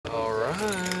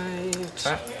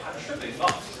Right.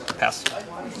 Pass.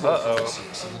 Uh-oh.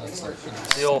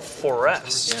 The old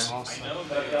 4S.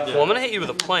 Yeah. Well, I'm going to hit you with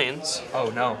the planes. Oh,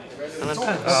 no. And then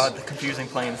pass. The confusing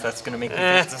planes, that's going to make me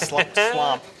think it's a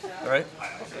swamp. Alright.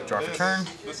 Draw for turn.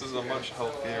 This is a much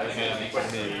healthier hand for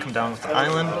me. Come down with the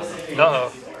island.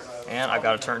 Uh-oh. And I've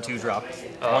got a turn 2 drop.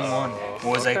 1-1.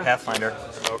 Was a Pathfinder.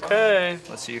 Okay.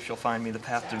 Let's see if she'll find me the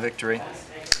path to victory.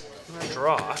 I'm going to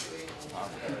draw.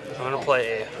 I'm going to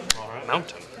play a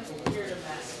mountain.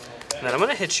 And then I'm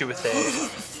going to hit you with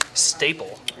a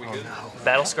staple.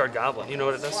 Battle-scarred goblin. You know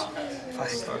what it does?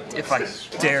 If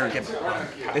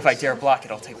I dare block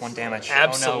it, I'll take 1 damage.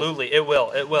 Absolutely. It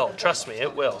will. It will. Trust me,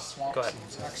 it will. Go ahead.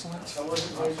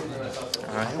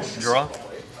 Alright, draw.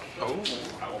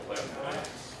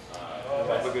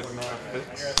 Have a good mana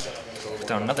fix. Put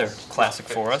down another classic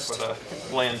forest.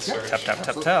 With a land search. Tap, tap,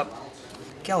 tap, tap.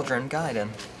 Galdrin Gaiden.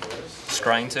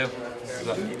 Scrying 2. Does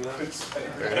that mean that?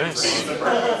 Very nice.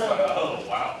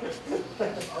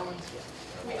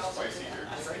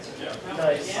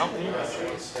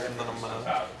 And then I'm gonna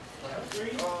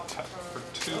tap for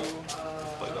 2,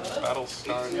 play the battle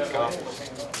scarred goblin.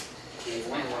 And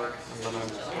then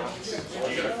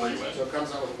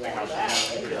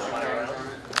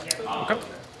Okay.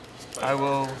 I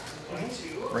will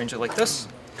range it like this.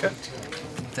 Okay.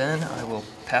 Then I will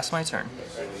pass my turn.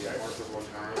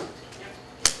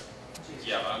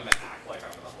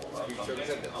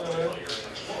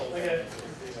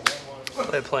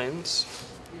 Play planes.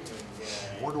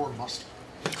 Mordor must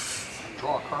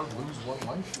draw a card, lose 1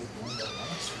 life.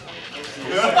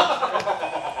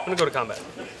 I'm going to go to combat.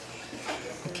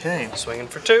 Okay. Swinging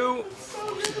for 2.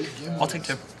 I'll take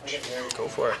 2. Go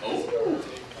for it.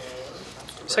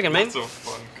 Second main. it's a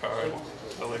fun card.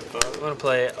 I like that. I'm going to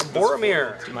play a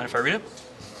Boromir. Do you mind if I read it?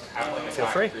 Feel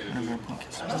free.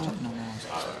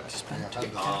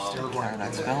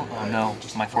 Spell? Oh no,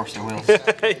 my Force of Will.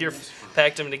 Your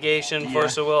Pact of Negation,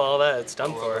 Force of Will, all that. It's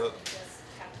done for.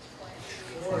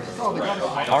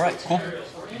 Alright, cool.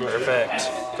 Perfect.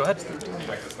 Go ahead.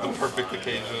 The perfect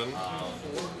occasion. I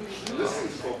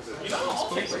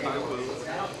suppose I will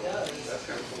tap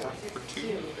for 2.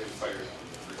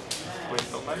 Wait,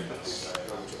 no, like this.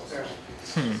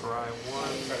 Try 1.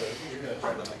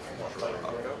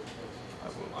 I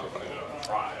will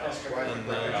try. And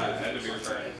then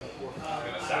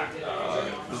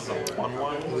this is a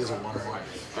 1-1. It is a 1-1.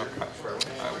 Okay.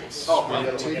 I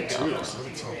will Take 2.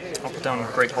 I'll put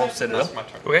down Great Hall Citadel. my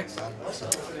turn. Okay.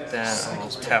 Then I will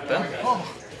tap it.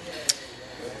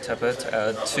 Tap it to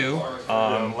add 2.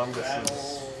 Lumbus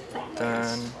is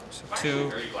Then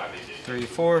 2, 3,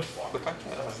 4. the fact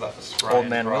that it has that scry Old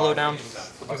Man draw Willow down. is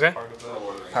the best Okay. part of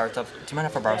it. Power up. Do you mind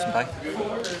if I borrow some die?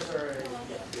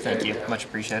 Thank you. Much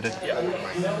appreciated.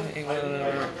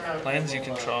 Lands you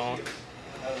control.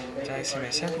 Dice, you may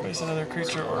sacrifice another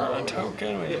creature or a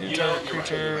token when you do target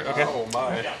creature. Okay. Oh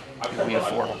my. We have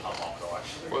 4.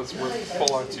 Was with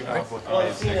full arts you have look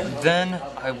amazing. Then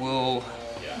I will.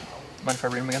 Mind if I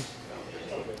read them again?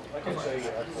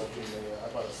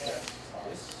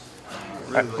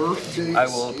 Birthday I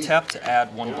will tap to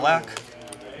add 1 black.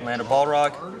 Land a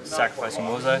Balrog. Sacrificing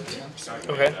Woze.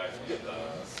 Okay.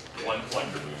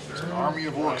 An army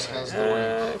of orcs has the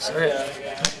way.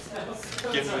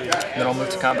 Okay. Give me Then I'll move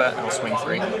to combat and I'll swing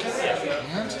 3. And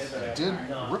it did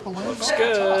rip a land. Looks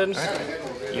good.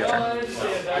 Your turn.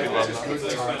 Good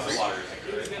times.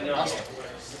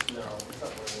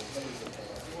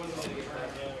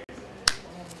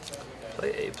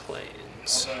 Play a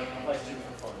planes.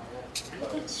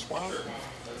 swap.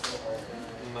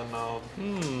 And then I'll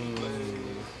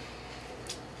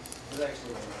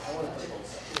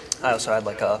I also had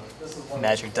like a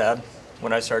Magic Dad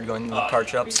when I started going to the card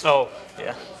shops. Oh,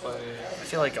 Yeah. I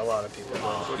feel like a lot of people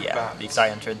do. Yeah, because I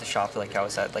entered the shop like I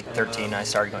was at like 13 and I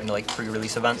started going to like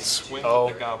pre-release events. swing Oh.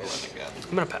 the goblin again.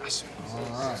 I'm gonna pass.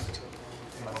 Alright.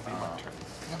 And that'll be my turn.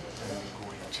 I'm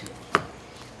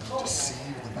going to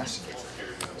deceive the messenger.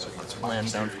 So let's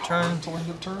Land down for turn. until end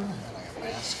of turn, and then I have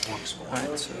mass orc swarm.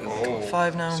 Alright, so we'll go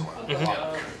 5 now.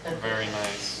 Very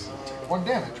nice. 1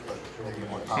 damage, but maybe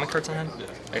 1 How power. many cards I had?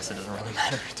 I guess it doesn't really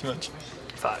matter too much.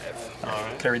 5.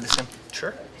 Alright. Can I read this in?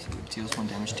 Sure. So it deals 1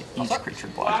 damage to each creature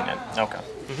blocking it. Okay.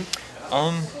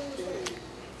 I'll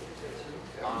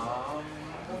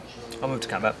move to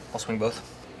combat. I'll swing both.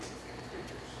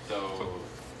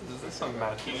 Is this a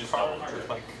magic card?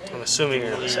 Like, I'm assuming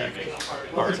you're in the second.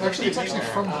 It's actually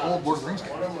from the old Lord of the Rings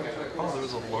game. oh, there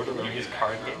was a Lord of the Rings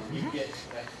card game.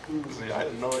 See, I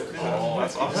had no idea.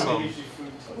 That's awesome.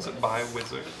 Was it by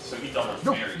Wizards?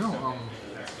 No,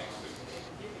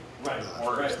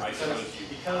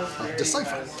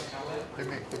 Decipher. They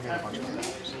made a bunch of other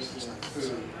since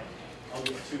then. I'm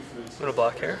gonna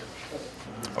block here.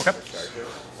 Okay.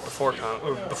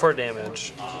 Before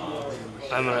damage,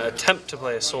 I'm gonna attempt to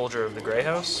play a Soldier of the Grey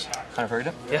House. Kind of read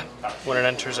it? Yeah. When it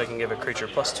enters, I can give a creature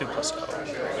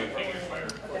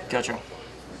 +2/+0. Gotcha.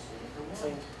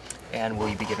 And will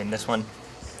you be giving this one?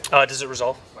 Does it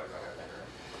resolve?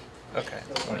 Okay.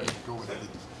 Let me... Go with the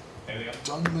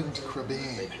Dunland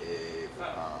Crabane.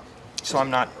 So I'm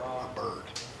not... A bird.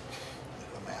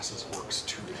 The masses works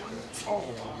too. Oh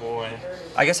boy.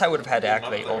 I guess I would have had to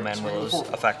activate Old Man Willow's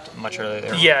effect much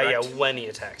earlier. Yeah, correct? yeah, when he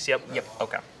attacks. Yep. Yep,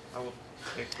 okay. I will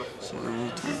take the So,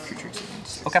 2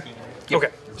 creatures. Okay. Yep.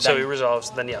 Okay. So he Then- resolves.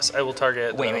 Then yes, I will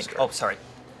target. the Wait. Oscar. Oh, sorry.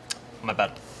 My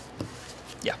bad.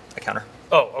 Yeah, I counter.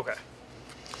 Oh, okay.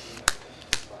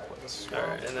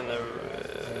 Alright, and then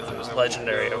it was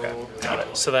legendary. Okay, got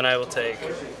it. So then I will take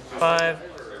 5.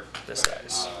 This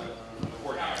dies.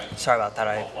 Sorry about that.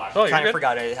 I Oh, you're kind good. of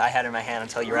forgot it. I had it in my hand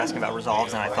until you were asking about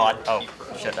resolves, and I thought, oh,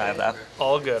 shit, I have that.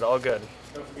 All good, all good.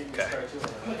 Okay.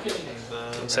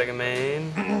 And second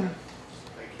main.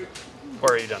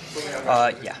 Or are you done?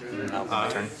 Yeah. That'll be my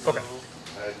turn. Okay.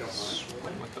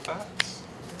 swing with the bats.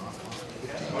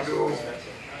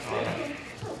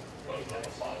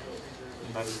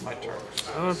 And that's my turn.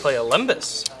 I'm gonna play a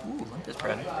Lembus. Ooh, this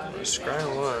bread. Scry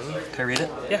 1. Can I read it?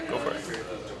 Yeah, go for it.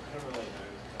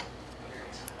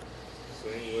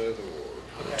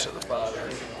 Put it to the bottom.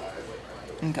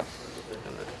 Okay. And then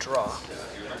draw.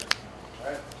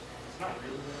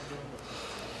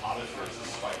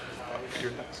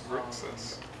 Your next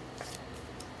Grixis.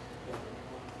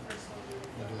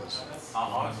 It is.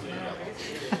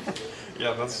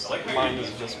 Yeah, that's mine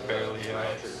is just barely. I'm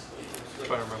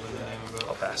trying to remember the name of it.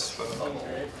 I'll pass.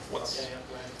 What's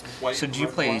white? So did you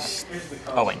play...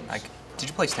 Oh, wait. Did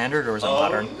you play Standard or was it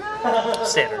Modern?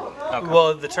 Standard. Okay.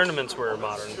 Well, the tournaments were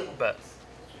modern, but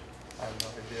I have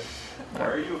no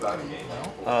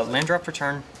idea. Land drop for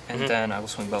turn, and then I will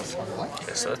swing both.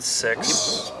 okay, so that's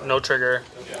 6. No trigger.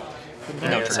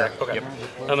 No trigger. Okay. Yep.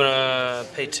 I'm gonna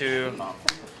pay 2.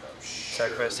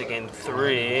 Sacrifice to gain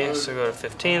 3, so go to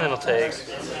 15. Then I'll take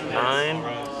 9.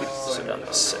 So down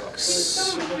to 6.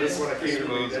 Suppose I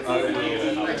will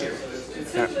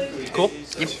Cool.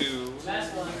 Yep.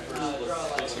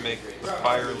 To make the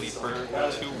Fire Leaper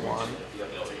 2/1, and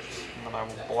then I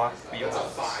will block the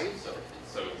elves.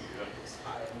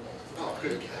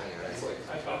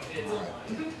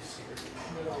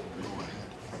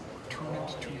 Turn it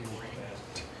to your hand.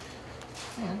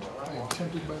 And I am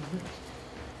tempted by the wind.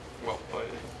 Well played.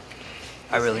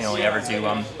 I really only ever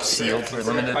do sealed or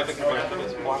limited. I declared it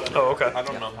as blocked. Oh, okay. I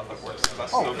don't know how that works. Does that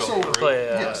Oh, still go so through? Play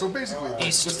yeah, so basically, the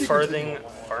East secret Farthing thing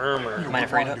Armor. you Mind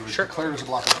if I want read to it? do is Sure. declare it as a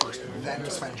blocker first, then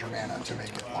spend your mana to make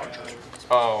it larger.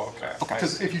 Oh, okay.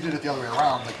 Because if you did it the other way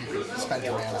around, like you could spend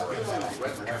your mana and then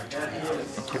return it to your hand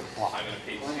and give it block.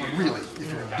 Really, if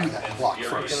you're going to do that, you block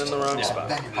first. in the wrong spot.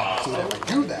 Then you block. So that if you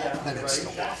do that, then it's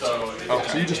still blocked. Okay.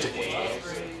 So you just take it.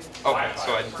 Okay,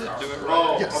 so I did do it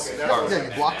right. Yes. Yeah,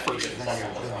 you block first, then you.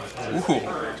 Ooh.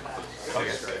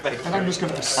 Okay, thank you. And I'm just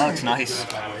going to assume. Oh, it's nice.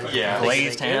 Yeah.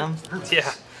 Glazed ham.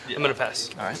 Yeah, I'm gonna pass.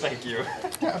 All right. Thank you.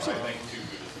 Yeah, absolutely.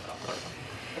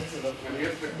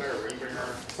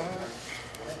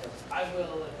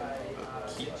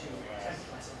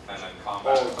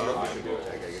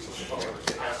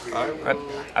 All right.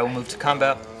 I will move to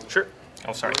combat. Sure.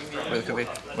 Oh, sorry. Really quickly.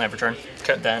 Land for turn.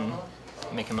 Okay. Then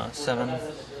make him a 7.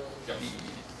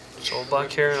 So I'll block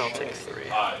here, and I'll take 3.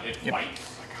 Yep. All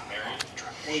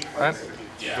right.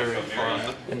 Very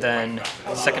fun. And then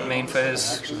second main I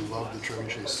phase, actually love the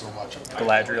Trebuchet so much.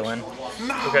 Galadriel in,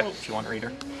 Okay. if you want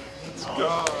reader.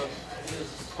 God.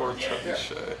 Poor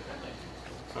Trebuchet.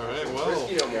 Alright, well.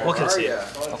 We'll concede.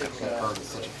 That card is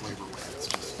such a flavor win. It's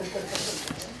just.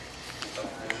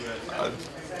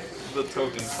 The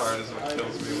token card is what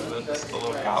kills me with it. Just the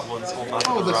little goblins holding on to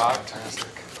Oh, the that's rock.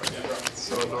 fantastic. It's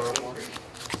so adorable.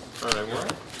 Alright, well.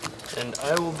 And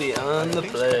I will be on the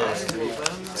play.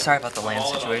 Sorry about the land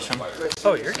situation.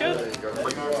 Oh, you're good.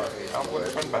 Bring our goblin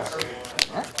friend back.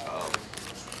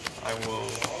 I will.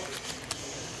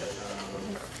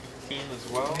 15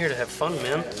 as well. I'm here to have fun,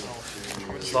 man.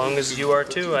 As long as you are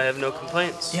too, I have no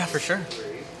complaints. Yeah, for sure.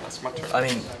 That's my turn. I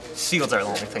mean, seals are the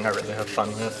only thing I really have fun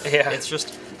with. Yeah. It's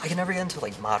just, I can never get into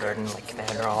like modern and like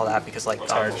commander and all that because like,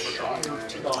 I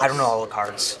don't know all the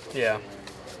cards. Yeah.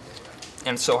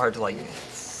 And it's so hard to like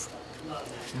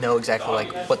know exactly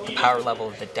like what the power level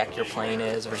of the deck you're playing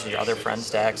is versus your other friends'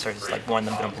 decks, or just like one of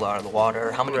them gonna blow out of the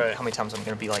water. How many Right. how many times I'm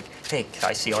gonna be like, hey, can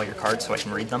I see all your cards so I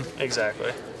can read them?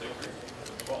 Exactly.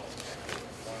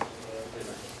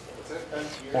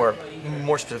 or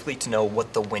more specifically, to know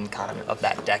what the win con of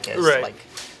that deck is. Right. Like,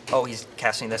 oh, he's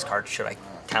casting this card. Should I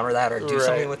counter that or do Right,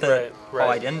 something with it? right. Oh,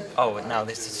 I didn't? Oh, now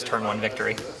this is turn 1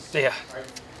 victory. Yeah.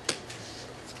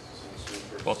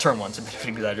 Well, turn 1's a bit of an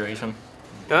exaggeration.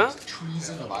 Huh?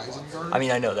 Treason of Isengard. I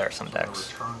mean, I know there are some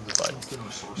decks, but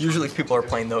usually people are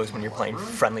playing those when you're playing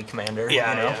friendly commander.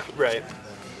 Yeah, you know? yeah, right.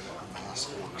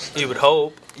 You would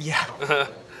hope. Yeah.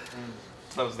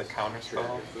 That was the counter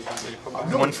spell. that you put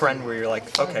back? One friend where you're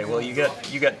like, okay, well you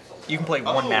can play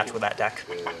one match with that deck.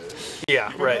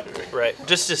 Yeah, right, right.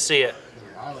 Just to see it.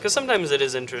 Because sometimes it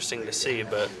is interesting to see,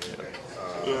 but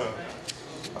Yeah.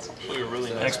 That's actually a really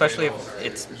nice And especially way if to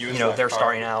it's, use they're that card.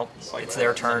 starting out, like- it's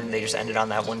their turn, they just ended on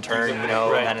that one turn, Right.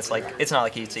 and then it's like, it's not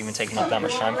like it's even taking up that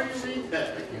much time.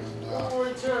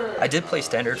 I did play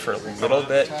Standard for a little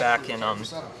bit back in, I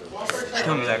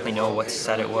don't exactly know what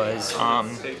set it was.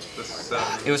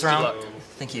 It was around,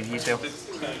 thank you, you too.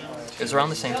 It was around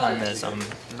the same time as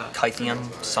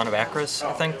Kytheon, Son of Akris,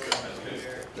 I think.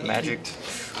 Magic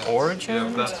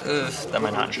Origins? That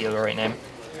might not be the right name.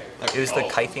 It was the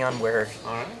Kytheon where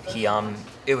he,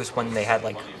 it was when they had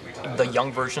like the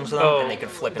young versions of them and they could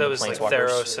flip into that was like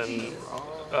planeswalkers. Theros and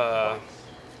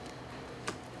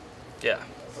yeah,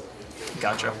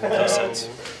 Gotcha. makes sense.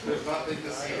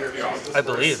 I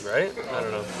believe, right? I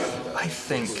don't know. I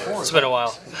think. It's been a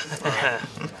while.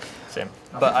 Same.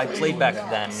 But I played back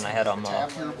then and I had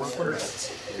Tap your weapon.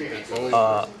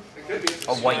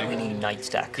 a white Weenie Knights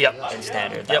deck Yep. in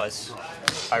Standard. That Yep. was,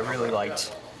 I really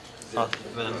liked.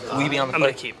 Will you be on the I'm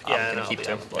play? gonna keep. Yeah, I'm gonna keep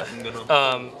too.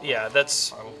 Yeah,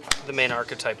 that's the main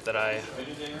archetype that I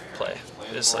play.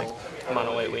 Is like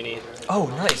mono white weenie Oh,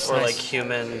 nice. or nice. like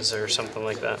humans or something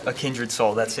like that. A Kindred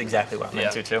Soul. That's exactly what I'm Yeah.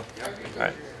 into too. All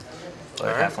right. Well,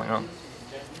 All right. definitely not.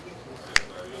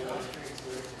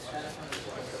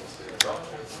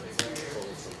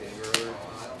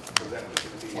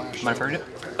 Flash. Mind if I read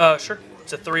it? Sure.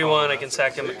 It's a 3/1. I can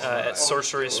sack him at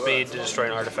sorcery speed to destroy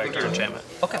an artifact or enchantment.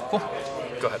 Okay, cool.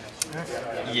 Go ahead.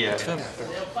 Yeah. So,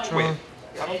 Wait,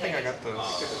 I don't think I got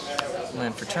this.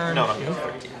 land for turn. No,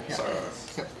 13. Sorry.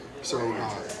 Yep. So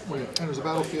when it enters the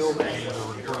battlefield,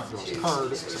 whenever it draws a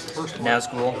card, except the first one,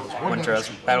 Nazgul, when it draws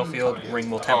battlefield, ring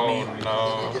will tempt me.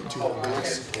 Oh no. you get 2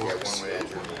 mass attacks.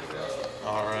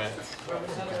 Alright.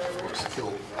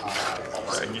 Kill.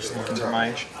 Alright, just looking for my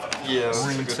Yeah, that's a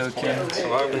ring good token. point.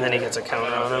 So I And then he gets a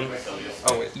counter on him.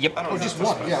 Oh wait. Yep. I don't Oh, have just this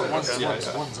one. one. Yeah, one's Yeah.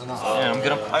 enough. And I'm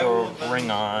gonna put the ring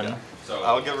on.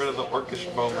 I'll get rid of the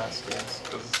Orcish Bowmasters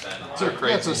because they're Yeah,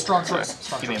 crazy. it's a strong choice.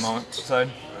 Strong Give me a choice. moment. Side.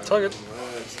 It's all good.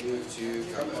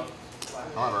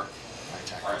 However, I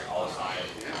attack.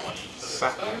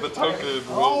 Sack the token.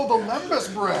 Oh, the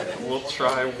Lembas bread! We'll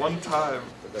try one time.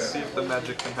 See if the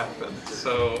magic can happen.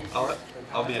 So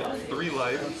I'll be at 3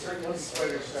 life.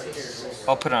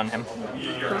 I'll put it on him.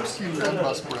 Curse you,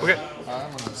 Lembas bread. Okay.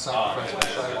 I'm gonna sacrifice my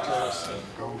side terrace and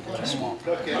go get a swamp.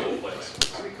 Okay.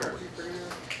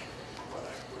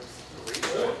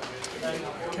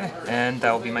 And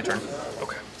that will be my turn.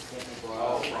 Okay.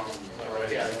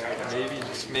 Maybe,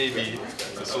 just maybe,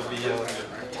 this will be a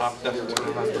top deck to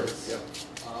remember.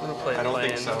 I'm gonna play I don't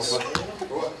think lands. so,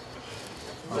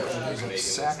 but Using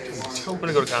sack and token. I'm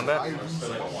gonna go to combat.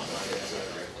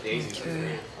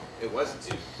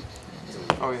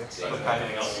 oh yes, the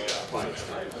packs.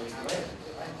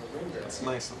 It's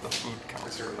nice that the food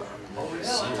counts for that.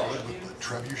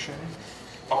 Trebuchet.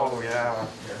 Oh yeah.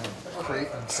 Create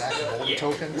and sack gold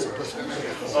tokens.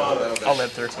 I'll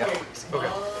live through. Yeah. Okay.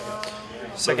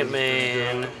 Second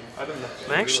main. I didn't know.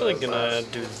 I'm actually gonna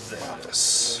do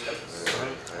this.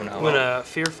 Oh, no. I'm gonna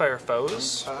Fear Fire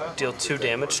Foes, deal 2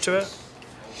 damage to it.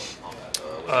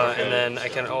 And then I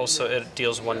can also, it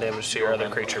deals 1 damage to your other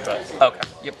creature, but Okay.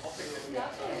 Yep.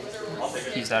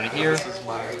 He's out of here. This is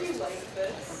my. then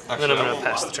I'm I gonna won't-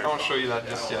 pass the turn. I won't show you that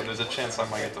just yet. There's a chance I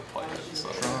might get to play it, so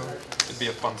it'd be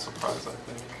a fun surprise, I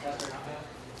think.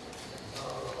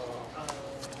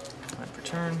 Land for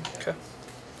turn. Okay.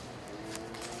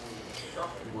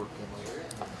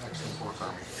 Excellent work,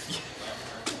 Army.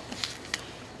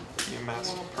 You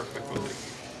masked perfectly.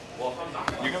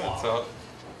 You got it to,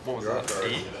 what was that,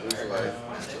 8?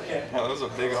 Yeah, that was a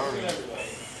big army.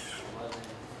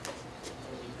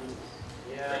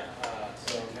 Yeah,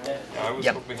 I was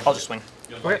Yep. hoping I'll just swing.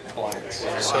 Okay. blanks.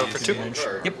 So for 2.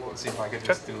 Yep. See if I could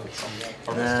just do like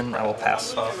some Then I will pass.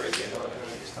 stuff.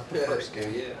 First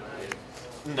game.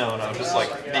 No, just like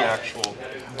the actual Oh,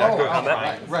 deck.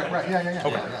 combat? right. Yeah.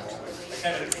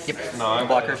 Yep. No, I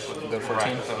blocker. went Go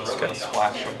 14. with a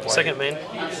splash of white. Second main.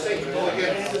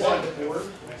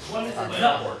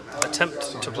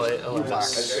 Attempt to play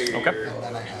Olympus. Okay. And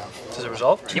then I have Does it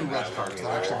resolve? two red cards that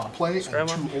I actually want to play and two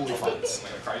Olifants.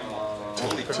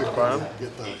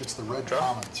 It's the red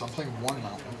common, so I'm playing one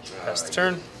mountain. Pass the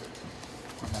turn.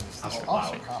 And then it's this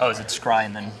also common. Oh, is it scry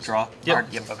and then draw? Yep. Or-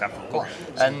 yep. Okay. Cool.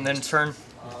 And then turn.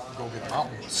 Go get the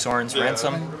mountain. Soren's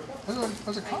Ransom.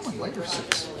 There's a common later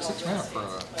six mana for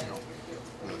a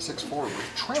 6/4 with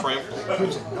trample. Trample. That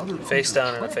gives another Face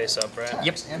down and a face up, right?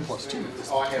 Yep. And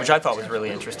 +2. Which I thought was really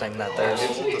interesting. That there's.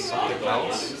 Something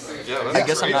else. Yeah, that's I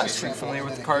guess I'm not crazy. too familiar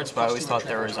with the cards, but I always thought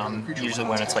there was usually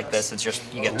when it's like this, it's just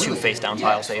you get 2 face down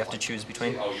tiles that you have to choose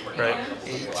between. Right.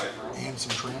 8 and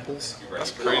some tramples.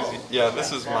 That's crazy. Yeah,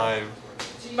 this is my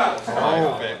fix.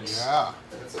 Yeah.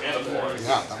 Yeah, that one's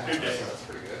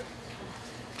pretty good.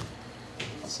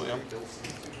 Honestly, I'm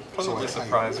pleasantly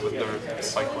surprised with their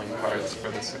cycling cards for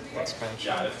this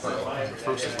expansion.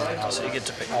 First is when I So you get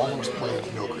to pick. almost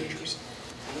played no creatures.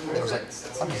 And I was like,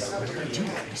 I'm going to do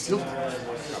that. You steal them.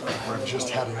 Where I've just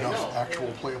had enough actual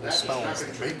playable spells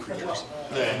that make creatures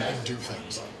and do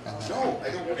things. And then I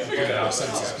figured my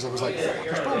senses because I was like,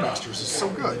 Spellmasters is so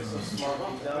good.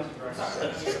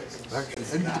 Actually, I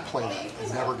didn't get to play that.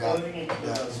 I never got that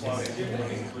in my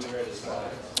hand.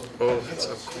 Oh, that's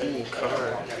a cool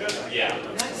card.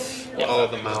 Oh,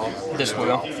 the mouth. This will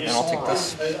go, and I'll take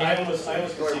this.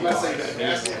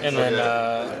 And then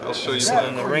I'll show you. so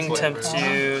then the ring tempts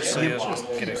you, so you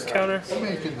get a counter.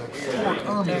 Making the Court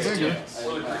army bigger.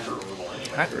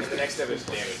 Attacks.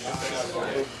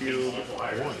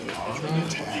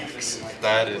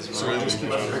 That is really Just keep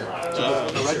it good. bigger. So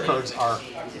the red cards are.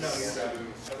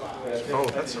 Oh,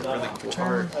 that's a really cool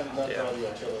card. Yeah.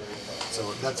 So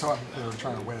that's how they're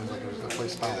trying to win is like a play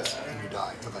spells and you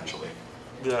die eventually.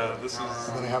 Yeah, this is.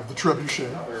 And then I have the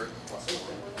trebuchet.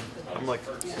 I'm like,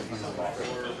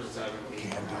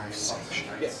 Gandalf Sanction.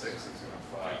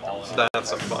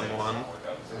 that's a fun one. I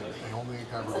only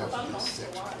ever got to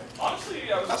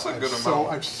D6. That's a good So amount.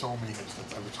 I have so many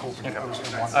instances. I was hoping I was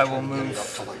going to want I will to get move it up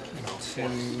to like,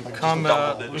 To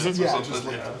combat, Digits or yeah, something. just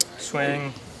like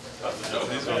swing,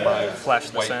 These are my flash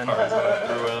this white in. cards that I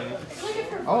threw in.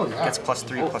 oh yeah. Gets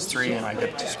 +3/+3, and I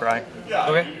get to scry.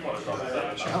 Okay.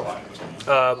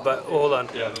 But hold on.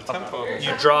 Yeah, the tempo.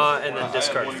 You draw and then I had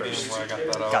discard one game first. where I got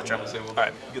that out Gotcha. and was able to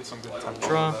Alright. get some good tempo.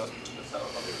 Draw. with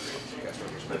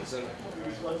that.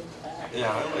 Yeah,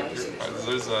 I like your cards.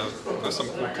 There's some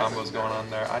cool combos going on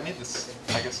there. I need this.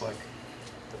 I guess like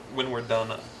when we're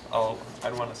done,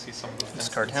 I'd want to see some of the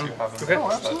Discard him. Okay.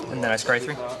 Oh, absolutely. And then I scry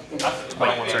 3. Wait,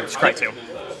 Sorry, scry 2.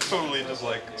 totally just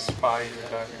like spy your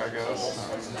deck, I guess.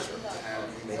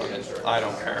 I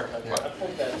don't care. But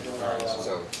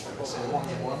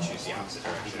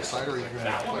Decider, are you going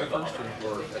to play first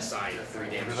or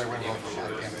did I win one for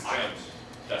black damage?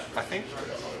 I think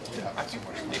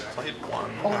they played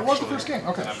one. Oh, it was the first game.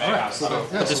 Okay. All right. So yeah,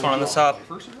 Put this so one on the top,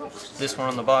 first or go first? this one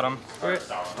on the bottom. Yeah,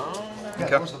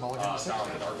 that was the mulligan to 6.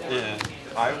 Yeah,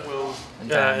 I will.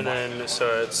 Yeah, and then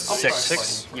so it's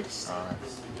 6. Yep.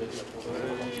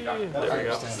 There we go. I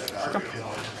understand that. Hidden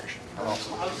information. But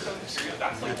also, All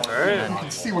right. you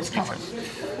can see what's coming. You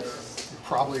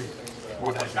probably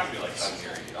would have.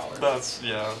 That's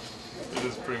It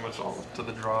is pretty much all to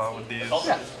the draw with these.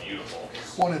 Yeah.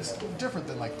 Well, and it's different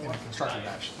than like in a constructed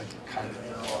match. Like you kind of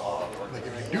like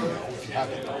if you do know if you have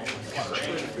the information, you can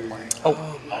change it. Like, Oh,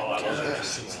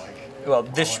 this, it's like well,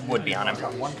 this would be on him. I've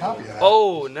got one copy of that.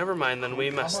 Oh, never mind. Then we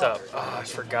messed up. Oh, I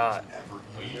forgot.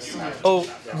 Oh,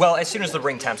 well, as soon as the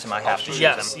ring tempts him, I have to choose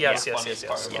Yes, him. yes, Yeah. yes, yes,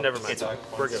 yes. Never mind.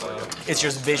 We're good. We're good. It's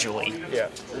just visually. Yeah.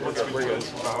 We're good.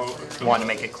 Want to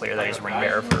make it clear that he's ring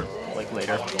bearer for like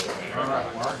later.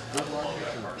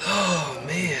 Oh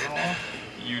man.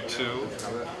 You too.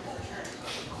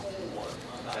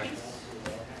 I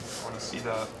want to see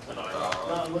that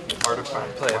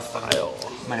artifact. Play a file.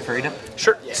 Mind if I read it?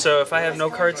 Sure. So if I have no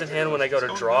cards in hand when I go to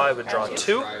draw, I would draw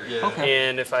 2. Okay.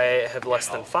 And if I have less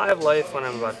than 5 life when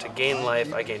I'm about to gain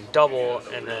life, I gain double,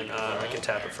 and then I can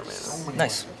tap it for mana.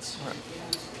 Nice.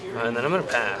 And then I'm gonna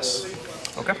pass.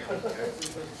 Okay.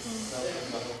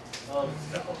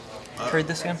 Trade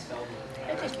this again?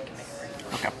 Okay.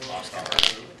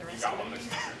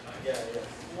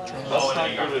 That's not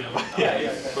good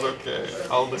advice, but okay.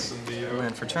 I'll listen to you.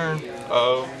 Land for turn.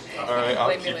 Alright, I'll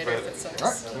Blame keep me later if it it.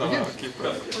 sucks. No, I'll keep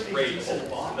it.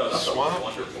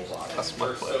 Swamp. That's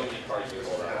my play.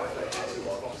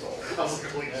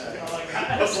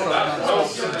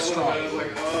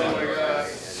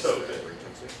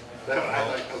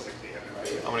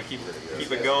 I'm gonna keep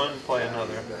it going, play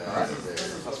another.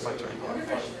 That's my turn.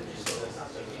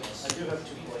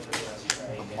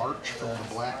 The march from the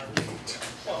black gate.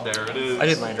 There it is. I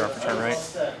did land draw for turn, right?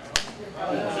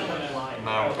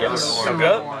 Now, Yes. everyone-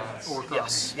 Good.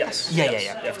 Yes. Yes. Yeah, yes, yeah,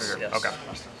 yeah. Yes. For sure. Yes. Okay.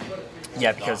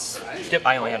 Yeah, because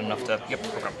I only had enough to. Yep.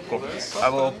 Okay. Cool. I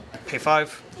will pay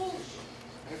 5.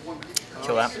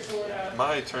 Kill that.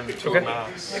 My turn to Okay.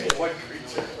 mass.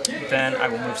 Then I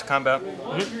will move to combat.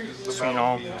 Swing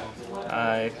all.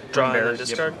 I Draw and bear, then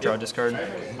discard? Yep, draw, discard.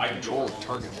 Control of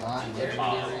target non-legendary.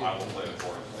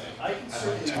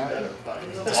 Attack.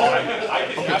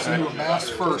 Okay, so you amass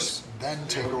first, then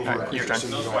take over a Alright, your creature, turn. so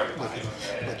you don't,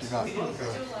 like you're not,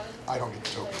 I don't get the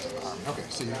tokens in the army. Okay,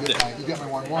 so you get my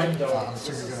 1/1. I'm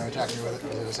assuming you're going to attack me with it.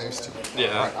 Is it a safe too?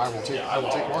 Yeah. Alright, I will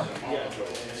take 1.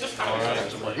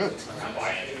 Alright, we're good.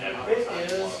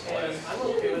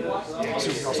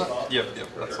 Assuming you're all set. Yep,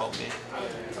 that's all me.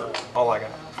 All I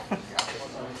got.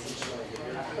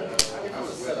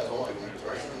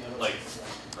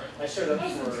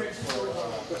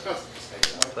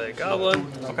 Play a goblin.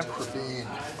 Okay.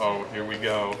 Oh, here we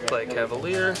go. Play a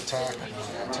cavalier. Attack.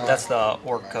 That's the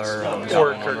orc or Orc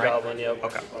goblin or one, right? goblin. Yep.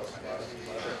 Okay.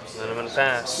 Then I'm gonna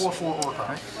pass. 4/4 orc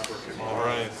army.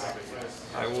 Alright.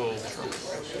 I will.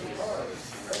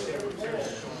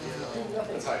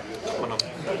 I'm gonna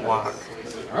block.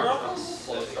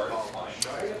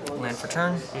 Land for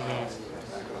turn.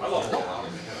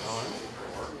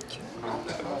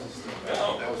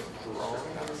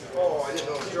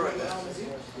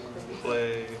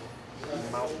 Play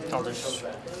mountain. I'll just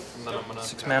And then I'm gonna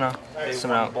 6 mana. pay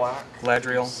Summon 1 out black.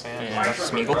 Gladriel and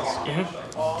Smeagol.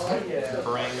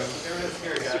 Bring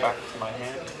this back to my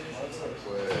hand.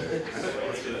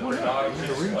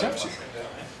 The ring tempts you.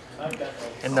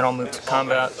 And then I'll move to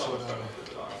combat.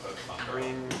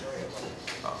 Bring.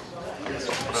 I guess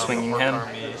I'll put on Swinging the orc him.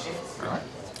 army. Alright.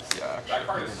 Yeah,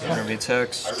 actually. Interview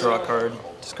text. Draw a card.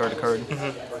 Discard a card.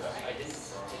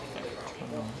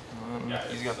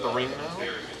 He's got the ring now.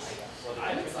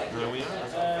 There we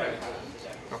are.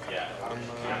 Okay. And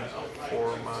then for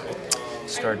my.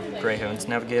 Discard Greyhound's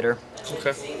Navigator.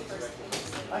 Okay.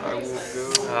 I will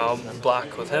go. I'll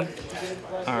block with him.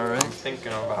 Alright.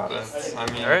 Thinking about it. I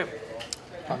mean. All right.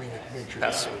 I mean, make sure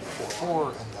Pass. you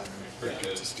 4/4, and then you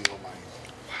get to steal my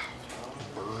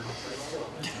bird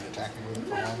and attack me with it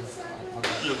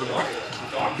for 1.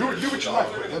 Do what you like,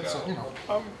 but that's, you know.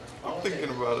 I'm thinking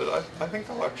about it. I think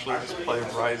I'll actually just play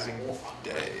Rising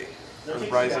Day. Or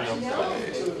Rising of Day.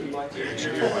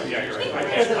 Yeah,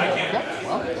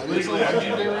 well, that is a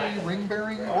legendary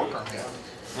ring-bearing orc army.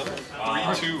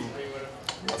 3/2.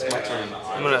 That's my turn.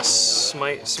 I'm gonna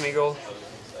smite Smeagol.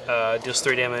 Deals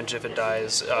 3 damage. If it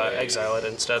dies, exile it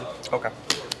instead. Okay.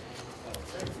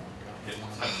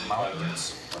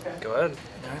 Mountains. Go ahead.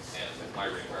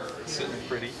 Sitting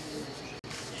pretty.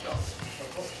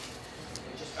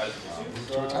 Move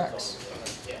to attacks.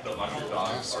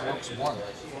 Mass orcs 1.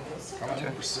 Coming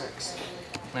in for 6.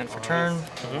 Land for turn.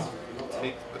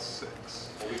 Take the 6.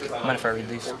 Mind if I read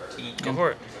these? Go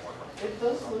for it.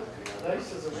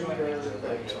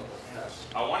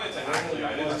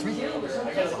 That's me.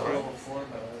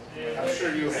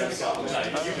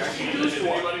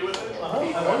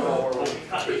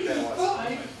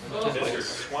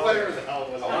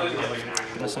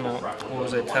 Listen out. What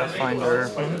was it? Pathfinder.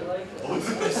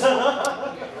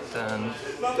 Then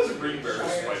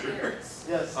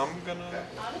I'm gonna.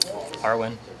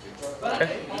 Arwen. Okay.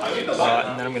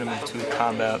 And then I'm gonna move to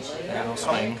combat and I'll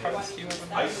swing.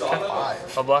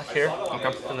 5. I'll block here.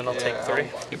 Okay. And then I'll take 3.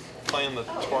 Playing the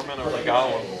Torment of the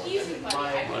Golem.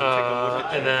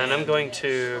 And then I'm going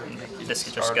to. This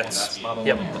just gets.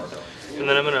 Yep. And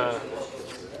then I'm gonna.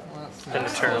 End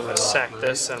of turn, I'm gonna sack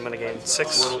this, and I'm gonna gain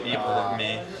 6. A little evil of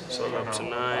me. So I'm up to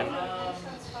 9.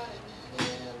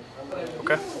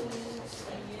 Okay.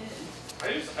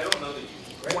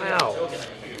 Wow.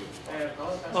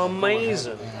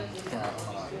 Amazing. I'm gonna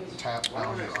tap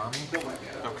down your army.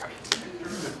 Okay.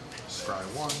 Scry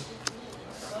 1.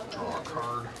 Draw a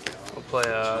card. We'll play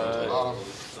Bottom.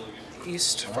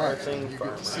 East Alright, Farthing you get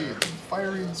Farm. to see it.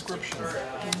 Fiery inscription.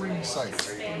 Ring sight.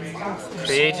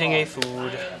 Creating a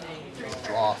food.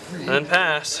 Draw 3. And then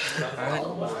pass.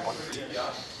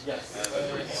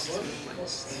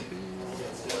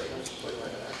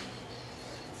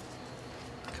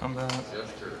 Combat.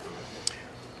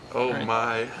 Oh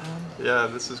my. Yeah,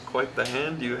 this is quite the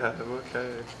hand you have.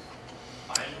 Okay.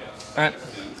 Alright.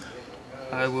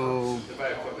 I will.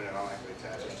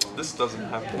 This doesn't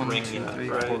have the 1, ring 2, yet, 3,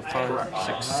 right? 4, 5,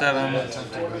 6, 7.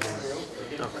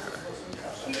 Okay.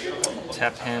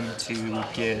 Tap him to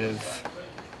give.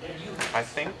 I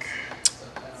think.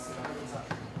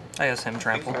 I guess him I think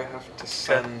trample. I have to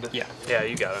send. Yeah. Yeah,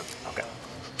 you got it. Okay.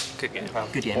 Good game.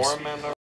 have Good games. 4 mana